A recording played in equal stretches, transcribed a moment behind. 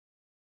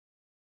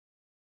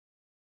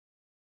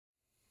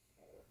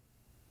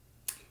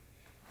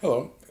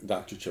Hello,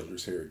 Dr.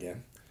 Childers here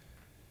again.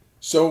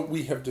 So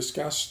we have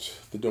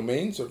discussed the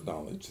domains of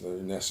knowledge that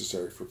are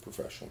necessary for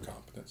professional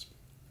competence.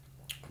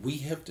 We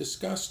have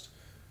discussed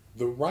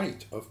the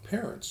right of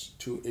parents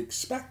to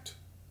expect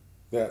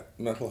that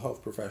mental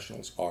health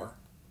professionals are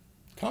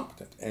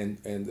competent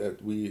and that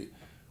we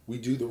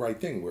do the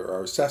right thing, where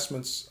our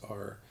assessments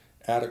are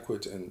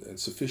adequate and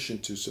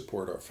sufficient to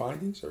support our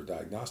findings, our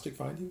diagnostic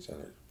findings,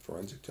 and our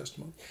forensic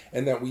testimony,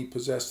 and that we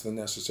possess the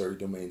necessary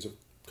domains of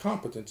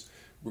competence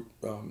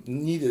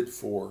needed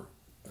for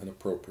an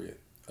appropriate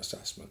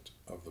assessment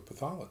of the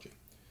pathology.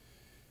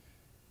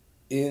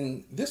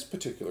 In this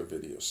particular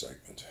video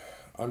segment,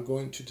 I'm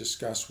going to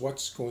discuss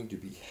what's going to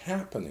be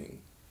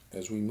happening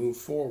as we move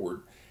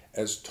forward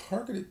as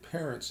targeted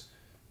parents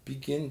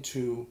begin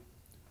to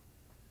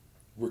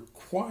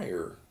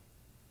require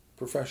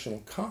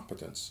professional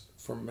competence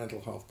from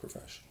mental health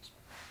professionals.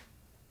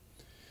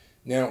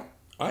 Now,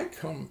 high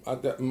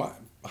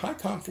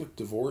conflict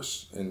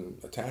divorce and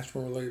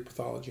attachment related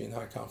pathology and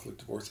high conflict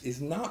divorce is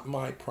not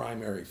my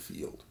primary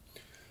field.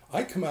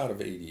 I come out of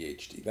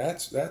ADHD.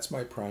 That's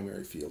my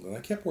primary field. And I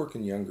kept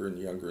working younger and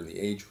younger in the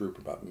age group.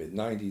 About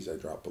mid-90s, I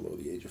dropped below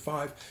the age of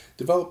 5.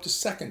 Developed a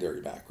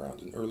secondary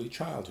background in early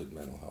childhood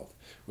mental health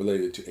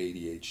related to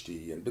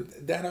ADHD.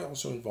 But that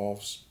also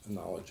involves a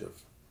knowledge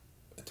of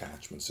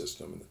attachment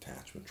system and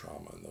attachment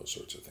trauma and those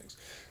sorts of things.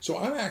 So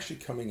I'm actually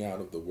coming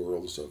out of the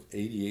worlds of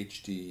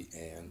ADHD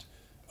and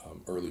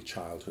early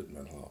childhood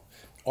mental health.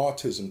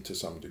 Autism to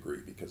some degree,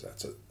 because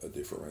that's a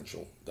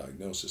differential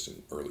diagnosis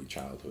in early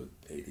childhood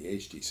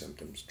ADHD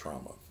symptoms,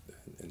 trauma.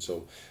 And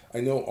so I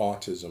know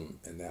autism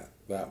and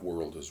that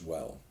world as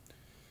well.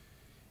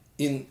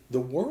 In the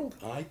world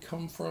I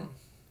come from,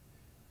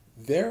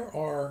 there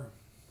are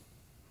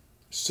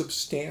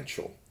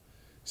substantial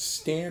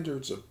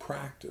standards of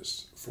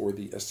practice for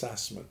the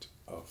assessment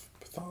of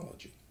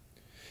pathology.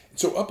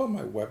 So up on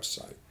my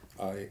website,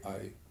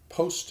 I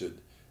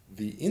posted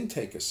the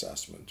intake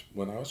assessment.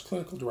 When I was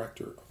clinical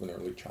director of an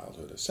early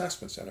childhood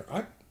assessment center,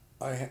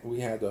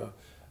 we had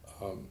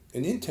an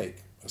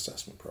intake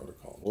assessment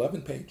protocol,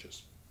 11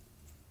 pages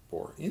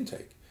for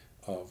intake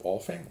of all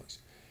families.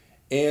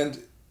 And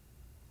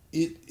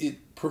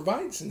it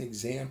provides an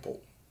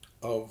example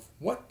of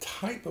what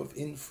type of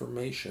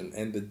information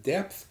and the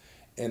depth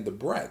and the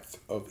breadth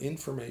of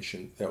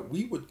information that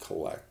we would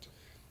collect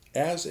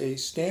as a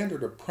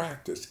standard of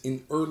practice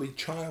in early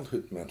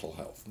childhood mental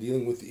health,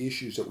 dealing with the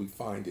issues that we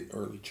find in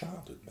early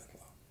childhood mental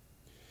health.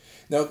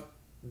 Now,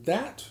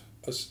 that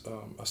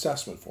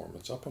assessment form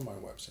that's up on my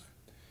website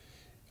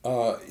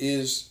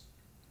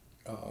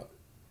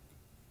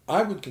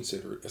I would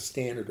consider it a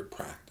standard of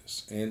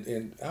practice.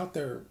 And out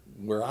there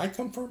where I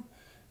come from,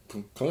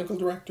 clinical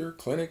director,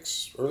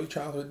 clinics, early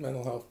childhood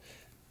mental health,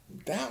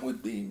 that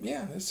would be,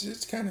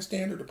 it's kind of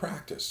standard of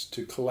practice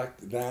to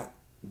collect that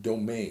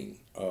domain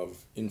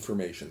of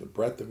information, the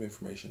breadth of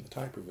information, the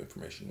type of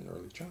information in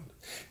early childhood.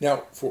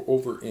 Now, for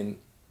over in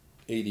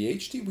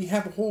ADHD, we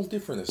have a whole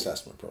different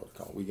assessment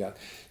protocol. We got,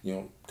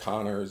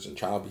 Connors and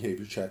child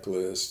behavior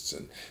checklists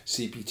and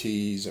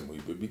CPTs, and we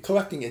would be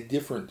collecting a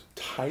different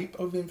type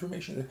of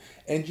information,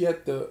 and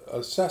yet the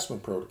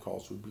assessment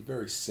protocols would be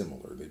very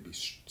similar. They'd be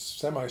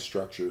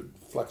semi-structured,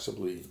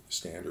 flexibly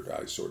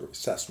standardized sort of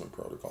assessment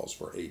protocols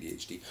for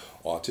ADHD.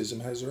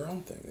 Autism has their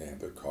own thing. They have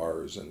their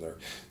CARs and their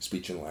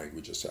speech and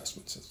language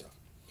assessments and stuff.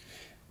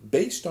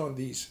 Based on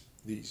these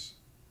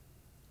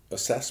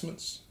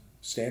assessments,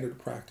 standard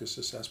practice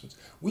assessments,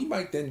 we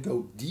might then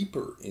go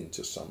deeper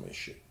into some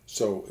issue.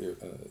 So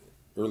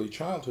early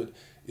childhood,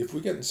 if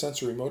we get in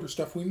sensory motor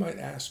stuff, we might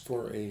ask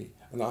for an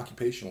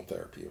occupational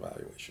therapy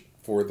evaluation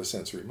for the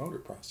sensory motor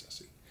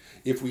processing.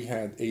 If we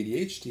had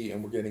ADHD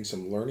and we're getting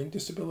some learning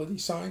disability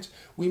signs,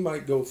 we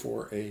might go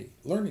for a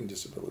learning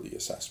disability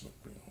assessment,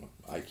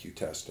 IQ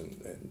test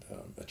and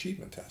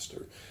achievement test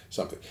or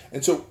something.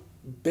 And so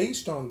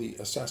based on the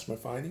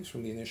assessment findings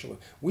from the initial,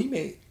 we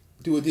may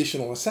do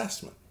additional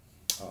assessment.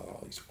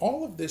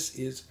 All of this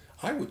is,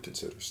 I would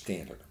consider,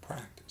 standard of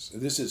practice.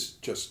 This is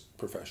just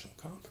professional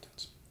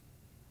competence.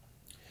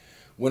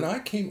 When I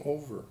came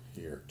over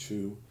here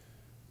to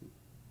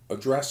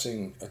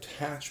addressing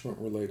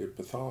attachment-related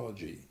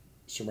pathology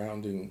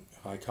surrounding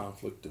high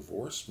conflict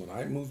divorce, when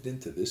I moved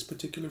into this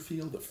particular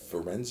field, the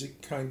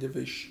forensic kind of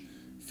ish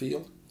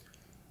field,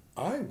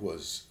 I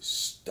was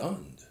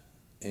stunned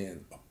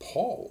and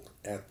appalled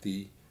at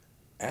the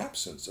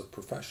absence of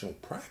professional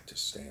practice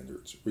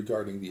standards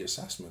regarding the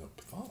assessment of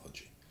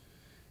pathology.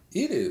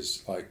 It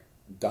is like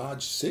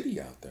Dodge City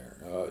out there,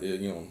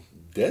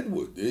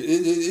 Deadwood. It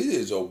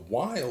is a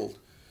wild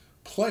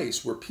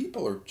place where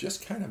people are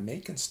just kind of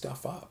making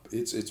stuff up.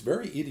 It's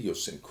very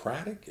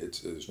idiosyncratic.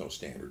 There's no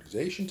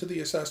standardization to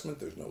the assessment.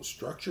 There's no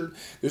structure.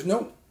 There's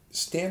no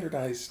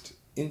standardized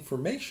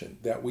information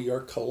that we are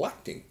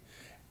collecting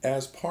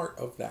as part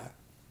of that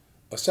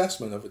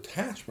assessment of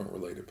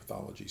attachment-related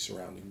pathology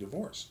surrounding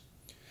divorce.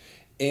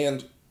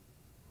 And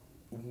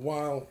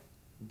while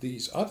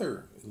these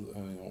other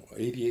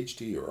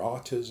ADHD or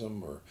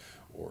autism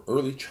or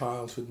early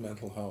childhood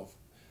mental health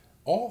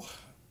all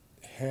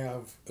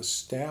have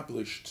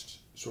established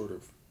sort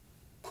of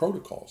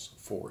protocols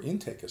for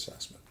intake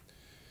assessment,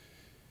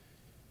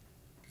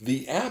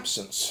 the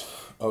absence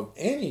of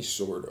any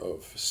sort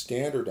of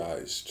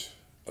standardized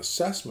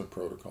assessment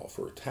protocol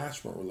for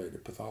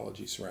attachment-related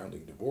pathology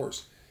surrounding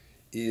divorce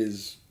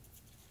is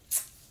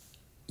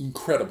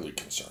incredibly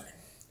concerning.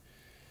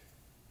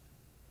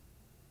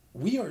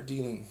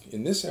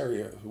 In this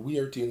area, we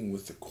are dealing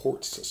with the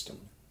court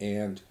system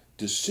and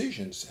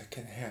decisions that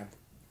can have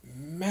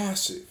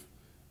massive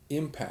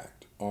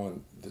impact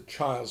on the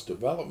child's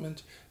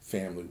development,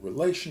 family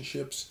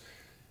relationships,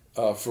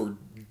 for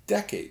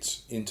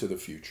decades into the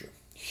future.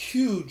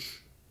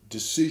 Huge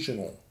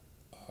decisional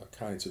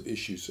kinds of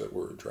issues that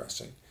we're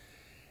addressing.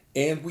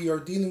 And we are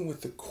dealing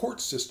with the court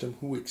system,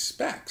 who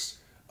expects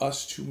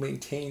us to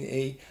maintain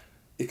a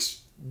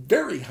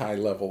very high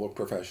level of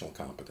professional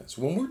competence.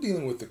 When we're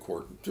dealing with the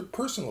court, to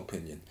personal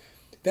opinion,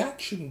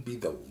 that shouldn't be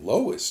the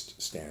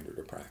lowest standard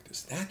of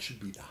practice. That should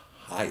be the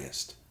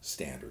highest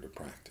standard of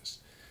practice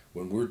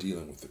when we're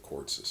dealing with the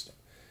court system.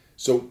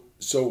 So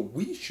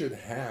we should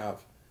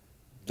have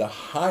the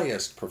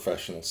highest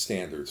professional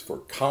standards for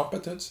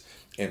competence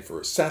and for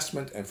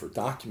assessment and for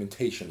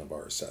documentation of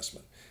our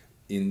assessment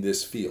in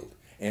this field.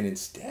 And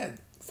instead,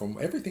 from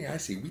everything I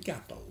see, we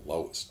got the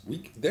lowest.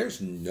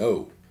 There's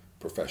no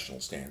professional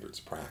standards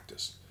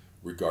practice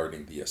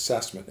regarding the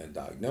assessment and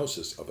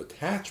diagnosis of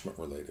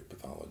attachment-related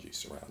pathology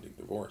surrounding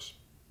divorce.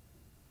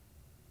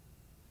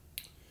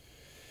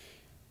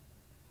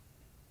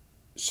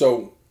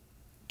 So,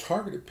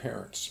 targeted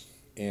parents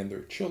and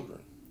their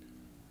children,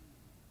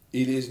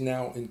 it is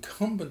now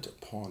incumbent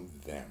upon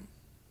them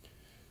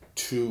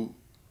to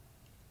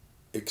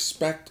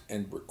expect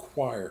and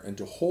require and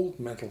to hold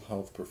mental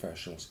health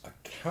professionals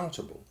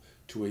accountable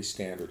to a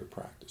standard of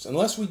practice.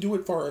 Unless we do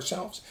it for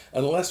ourselves,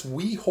 unless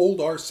we hold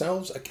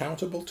ourselves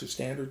accountable to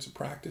standards of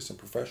practice and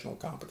professional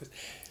competence,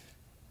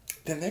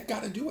 then they've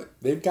got to do it.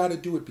 They've got to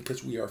do it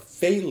because we are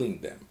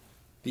failing them.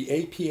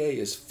 The APA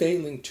is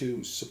failing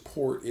to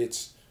support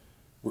its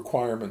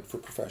requirement for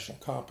professional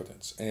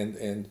competence,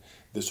 and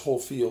this whole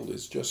field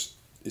is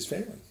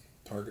failing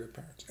targeted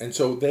parents. And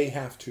so they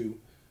have to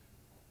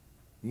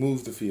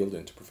move the field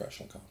into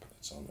professional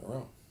competence on their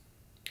own.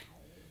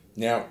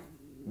 Now,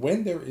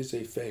 when there is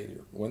a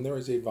failure, when there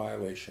is a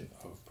violation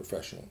of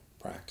professional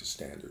practice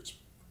standards,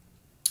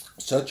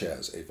 such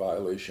as a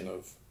violation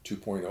of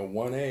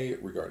 2.01a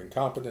regarding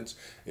competence,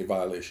 a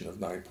violation of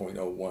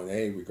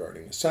 9.01a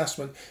regarding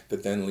assessment,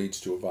 that then leads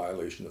to a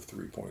violation of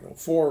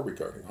 3.04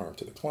 regarding harm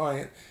to the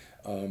client,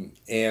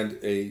 and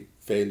a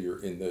failure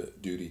in the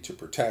duty to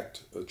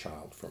protect a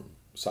child from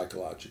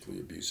psychologically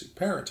abusive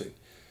parenting.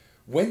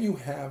 When you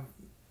have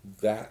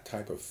that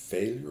type of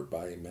failure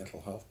by a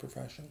mental health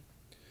professional,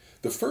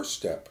 the first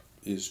step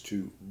is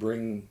to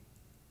bring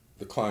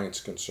the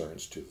client's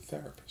concerns to the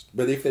therapist.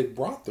 But if they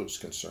brought those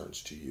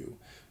concerns to you,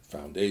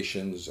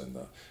 foundations and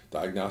the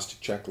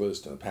diagnostic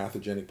checklist and the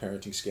pathogenic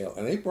parenting scale,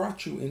 and they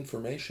brought you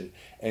information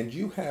and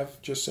you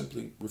have just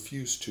simply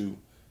refused to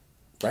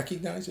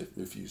recognize it,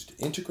 refused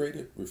to integrate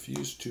it,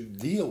 refused to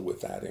deal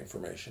with that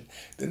information,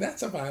 then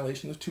that's a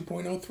violation of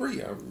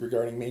 2.03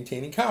 regarding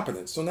maintaining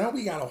competence. So now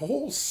we got a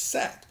whole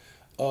set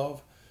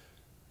of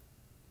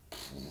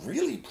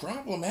really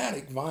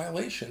problematic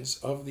violations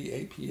of the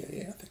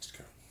APA ethics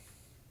code.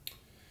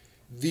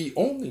 The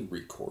only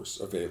recourse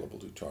available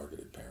to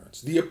targeted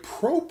parents, the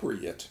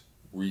appropriate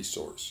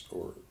resource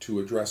or to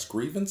address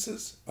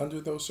grievances under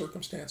those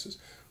circumstances,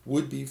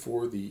 would be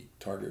for the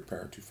targeted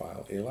parent to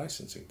file a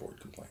licensing board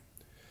complaint.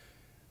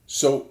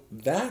 So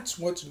that's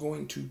what's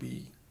going to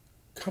be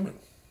coming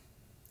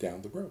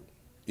down the road.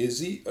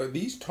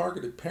 These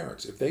targeted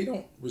parents, if they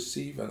don't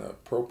receive an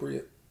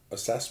appropriate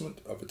assessment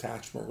of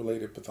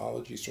attachment-related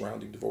pathology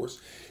surrounding divorce,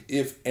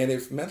 if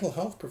mental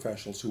health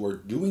professionals who are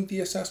doing the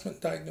assessment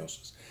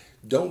diagnosis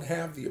don't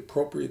have the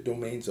appropriate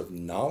domains of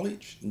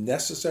knowledge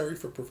necessary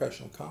for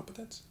professional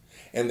competence,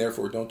 and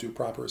therefore don't do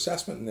proper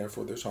assessment, and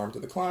therefore there's harm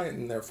to the client,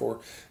 and therefore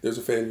there's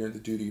a failure in the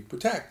duty to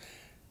protect,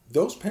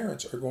 those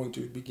parents are going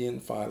to begin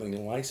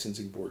filing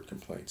licensing board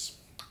complaints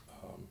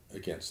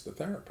against the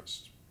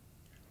therapist.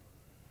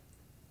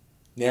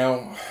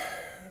 Now,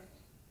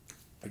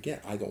 again,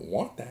 I don't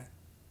want that,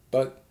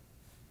 but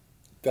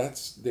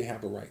they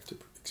have a right to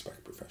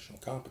expect professional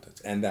competence,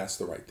 and that's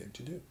the right thing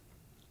to do.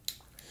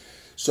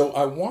 So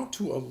I want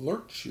to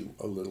alert you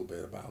a little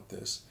bit about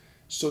this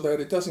so that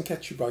it doesn't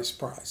catch you by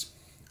surprise,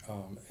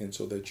 and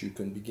so that you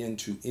can begin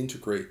to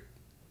integrate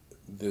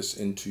this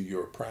into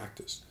your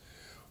practice.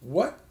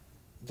 What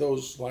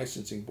those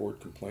licensing board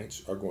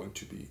complaints are going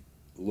to be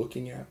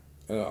looking at,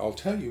 I'll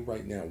tell you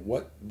right now,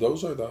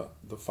 those are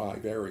the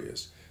 5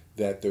 areas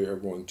that they are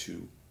going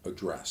to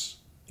address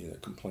in a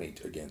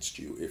complaint against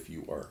you if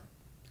you are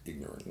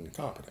ignorant and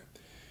incompetent.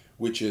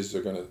 Which is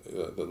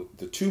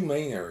the 2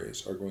 main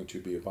areas are going to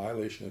be a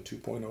violation of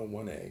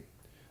 2.01a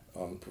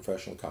on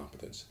professional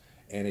competence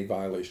and a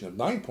violation of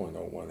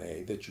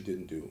 9.01a that you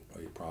didn't do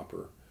a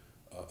proper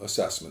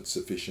assessment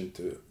sufficient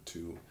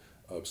to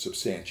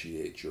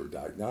substantiate your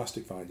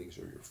diagnostic findings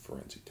or your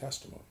forensic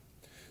testimony.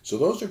 So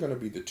those are going to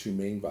be the two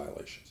main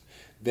violations.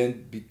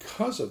 Then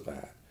because of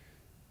that,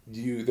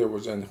 there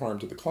was an harm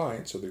to the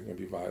client, so there's going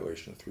to be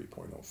violation of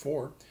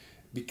 3.04.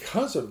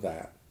 Because of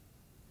that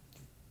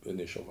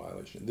initial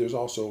violation, there's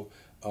also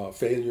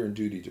failure in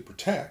duty to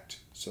protect,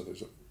 so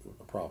there's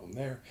a problem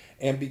there.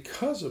 And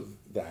because of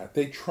that,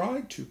 they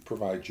tried to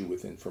provide you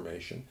with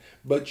information,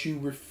 but you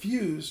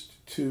refused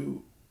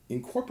to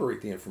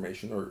incorporate the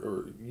information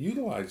or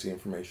utilize the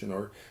information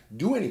or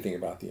do anything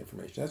about the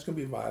information. That's going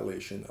to be a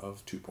violation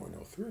of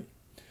 2.03.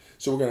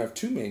 So we're going to have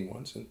two main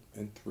ones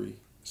and three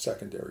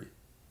secondary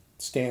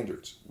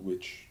standards,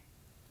 which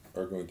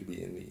are going to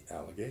be in the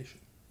allegation.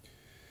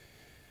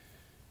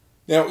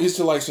 Now, is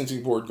the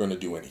licensing board going to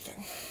do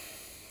anything?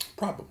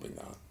 Probably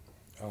not.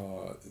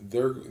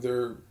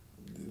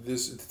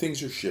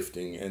 Things are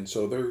shifting, and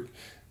so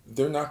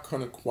they're not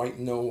going to quite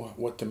know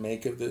what to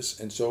make of this,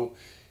 and so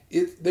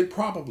they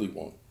probably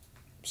won't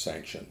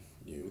sanction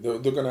you. They're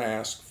going to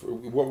ask for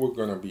what we're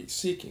going to be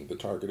seeking. The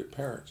targeted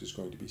parent is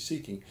going to be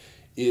seeking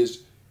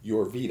is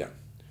your vita.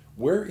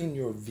 Where in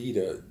your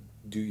vita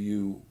do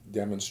you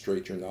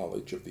demonstrate your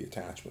knowledge of the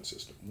attachment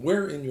system?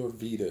 Where in your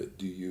vita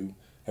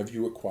have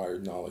you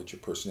acquired knowledge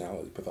of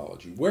personality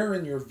pathology? Where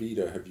in your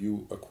vita have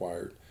you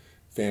acquired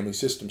family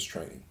systems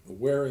training?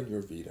 Where in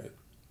your vita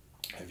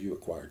have you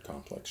acquired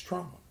complex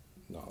trauma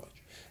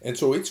knowledge? And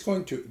so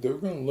they're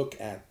going to look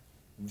at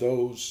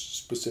those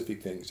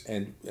specific things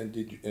and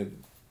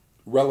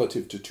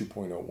relative to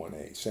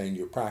 2.01a, saying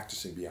you're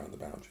practicing beyond the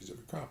boundaries of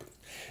your competence.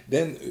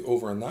 Then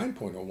over a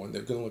 9.01,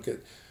 they're going to look at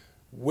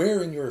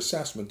where in your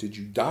assessment did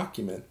you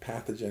document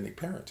pathogenic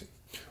parenting?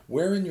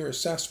 Where in your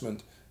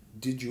assessment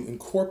did you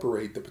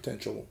incorporate the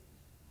potential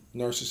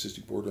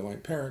narcissistic borderline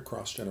parent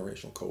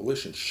cross-generational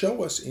coalition?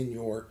 Show us in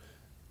your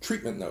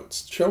treatment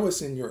notes, show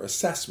us in your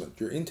assessment,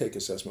 your intake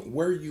assessment,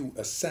 where you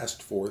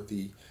assessed for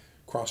the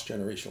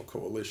cross-generational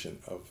coalition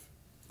of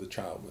the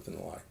child with an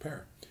alike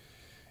parent.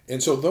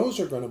 And so those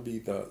are going to be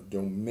the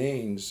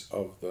domains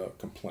of the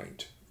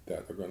complaint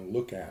that are going to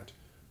look at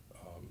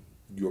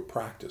your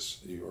practice,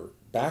 your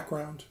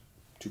background,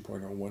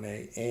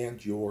 2.01a,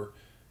 and your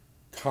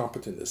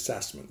competent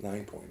assessment,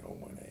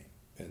 9.01a,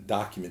 and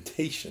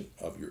documentation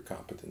of your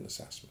competent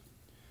assessment.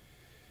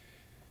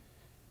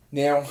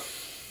 Now,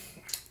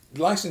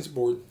 the licensing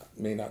board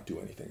may not do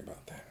anything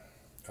about that.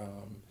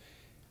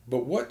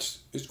 But what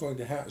is going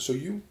to happen? So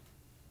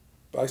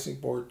licensing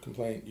board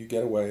complaint, you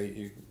get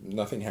away,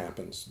 nothing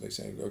happens. They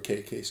say,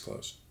 okay, case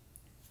closed.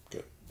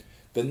 Good.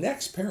 The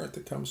next parent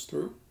that comes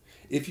through,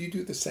 if you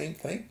do the same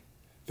thing,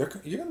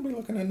 you're going to be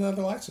looking at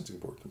another licensing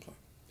board complaint.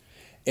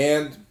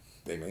 And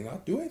they may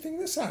not do anything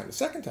this time, the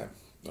second time.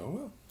 Oh,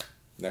 well,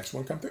 next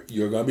one comes through.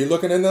 You're going to be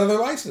looking at another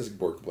licensing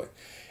board complaint.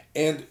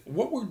 And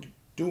what we're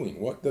doing,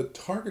 what the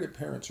targeted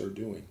parents are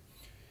doing,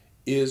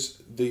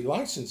 is the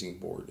licensing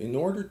board, in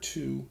order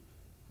to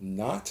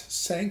not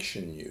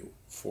sanction you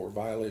for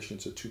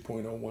violations of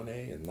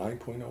 2.01a and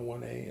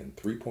 9.01a and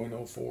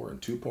 3.04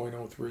 and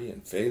 2.03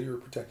 and failure to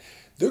protect,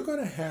 they're going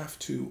to have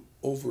to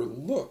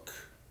overlook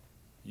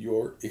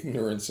your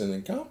ignorance and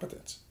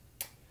incompetence.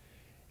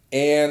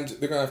 And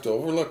they're going to have to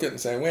overlook it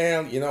and say,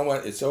 well, you know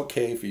what, it's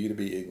okay for you to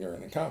be ignorant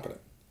and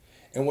incompetent.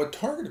 And what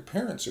targeted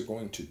parents are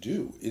going to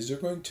do is they're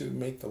going to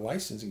make the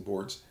licensing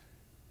boards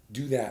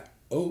do that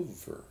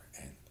over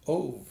and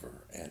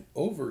over and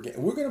over again.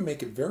 We're going to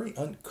make it very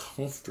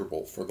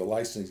uncomfortable for the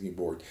licensing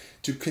board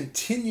to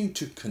continue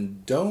to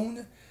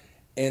condone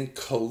and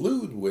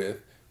collude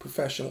with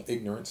professional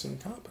ignorance and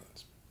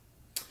incompetence.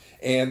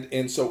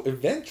 And so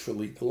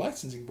eventually the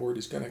licensing board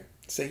is going to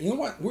say, you know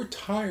what, we're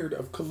tired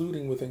of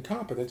colluding with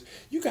incompetence.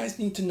 You guys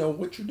need to know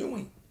what you're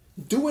doing.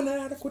 Do an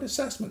adequate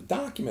assessment.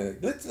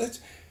 Document it.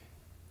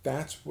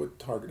 That's what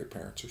targeted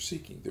parents are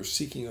seeking. They're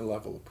seeking a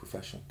level of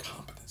professional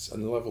competence, a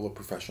level of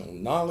professional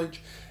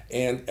knowledge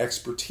and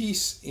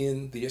expertise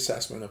in the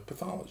assessment of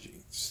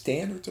pathology.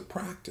 Standards of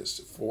practice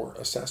for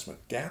assessment.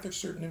 Gather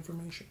certain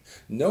information.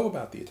 Know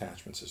about the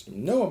attachment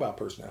system. Know about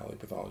personality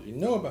pathology.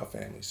 Know about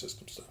family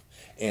system stuff.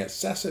 And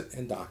assess it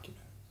and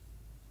document it.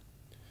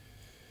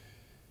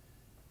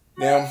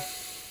 Now,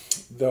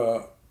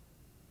 the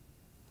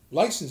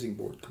licensing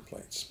board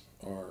complaints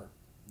are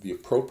the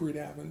appropriate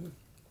avenue.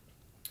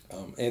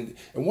 And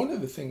one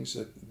of the things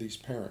that these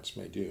parents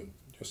may do,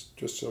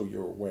 just so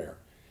you're aware,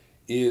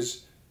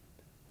 is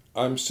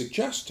I'm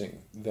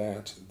suggesting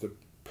that the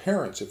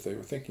parents, if they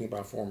were thinking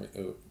about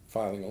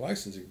filing a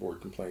licensing board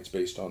complaints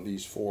based on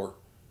these 4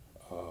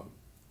 or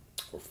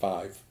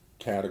 5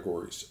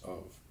 categories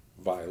of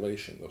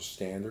violation, those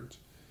standards,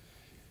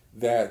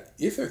 that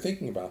if they're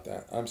thinking about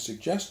that, I'm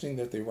suggesting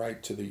that they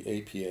write to the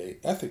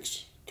APA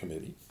Ethics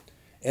Committee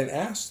and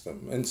ask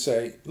them and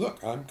say,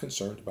 look, I'm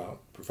concerned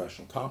about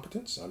professional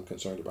competence. I'm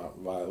concerned about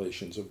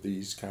violations of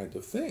these kind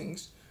of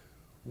things.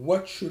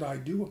 What should I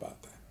do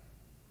about that?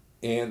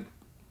 And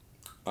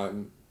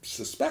I'm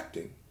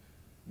suspecting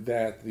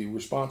that the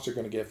response they're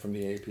going to get from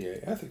the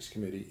APA Ethics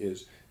Committee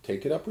is,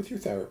 take it up with your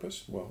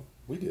therapist. Well,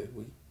 we did.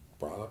 We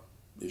brought up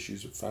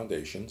issues of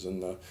foundations,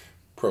 and the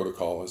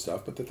protocol and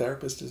stuff, but the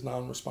therapist is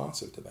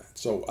non-responsive to that.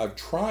 So I've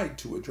tried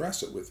to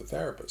address it with the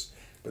therapist,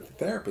 but the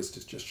therapist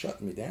is just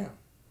shutting me down.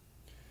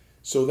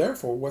 So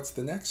therefore, what's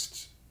the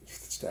next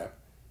step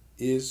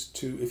is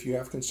to, if you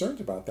have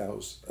concerns about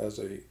those as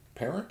a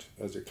parent,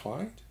 as a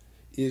client,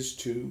 is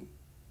to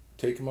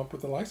take them up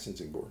with the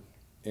licensing board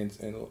and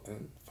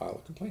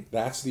file a complaint.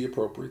 That's the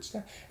appropriate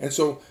step. And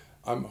so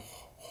I'm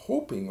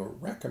hoping or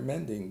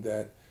recommending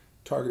that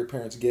targeted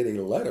parents get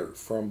a letter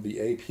from the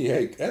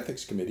APA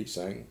Ethics Committee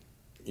saying,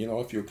 you know,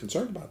 if you're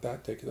concerned about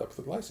that, take it up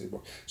with the licensing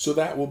board. So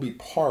that will be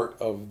part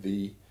of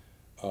the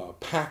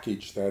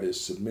package that is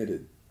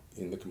submitted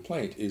in the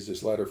complaint, is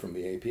this letter from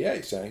the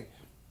APA saying,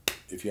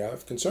 if you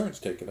have concerns,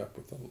 take it up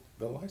with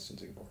the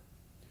licensing board.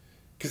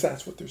 Because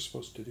that's what they're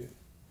supposed to do.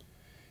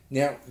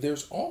 Now,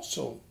 there's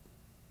also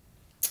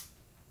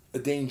a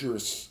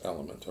dangerous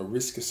element, a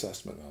risk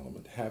assessment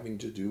element, having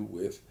to do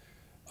with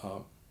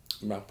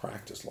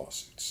malpractice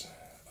lawsuits.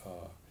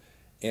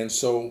 And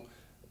so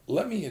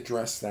let me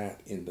address that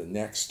in the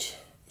next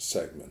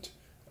segment.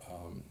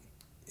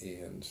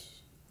 And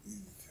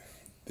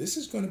this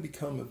is going to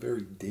become a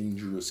very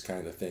dangerous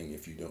kind of thing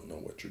if you don't know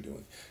what you're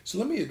doing. So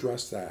let me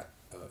address that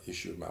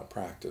issue of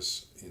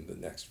malpractice in the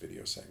next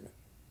video segment.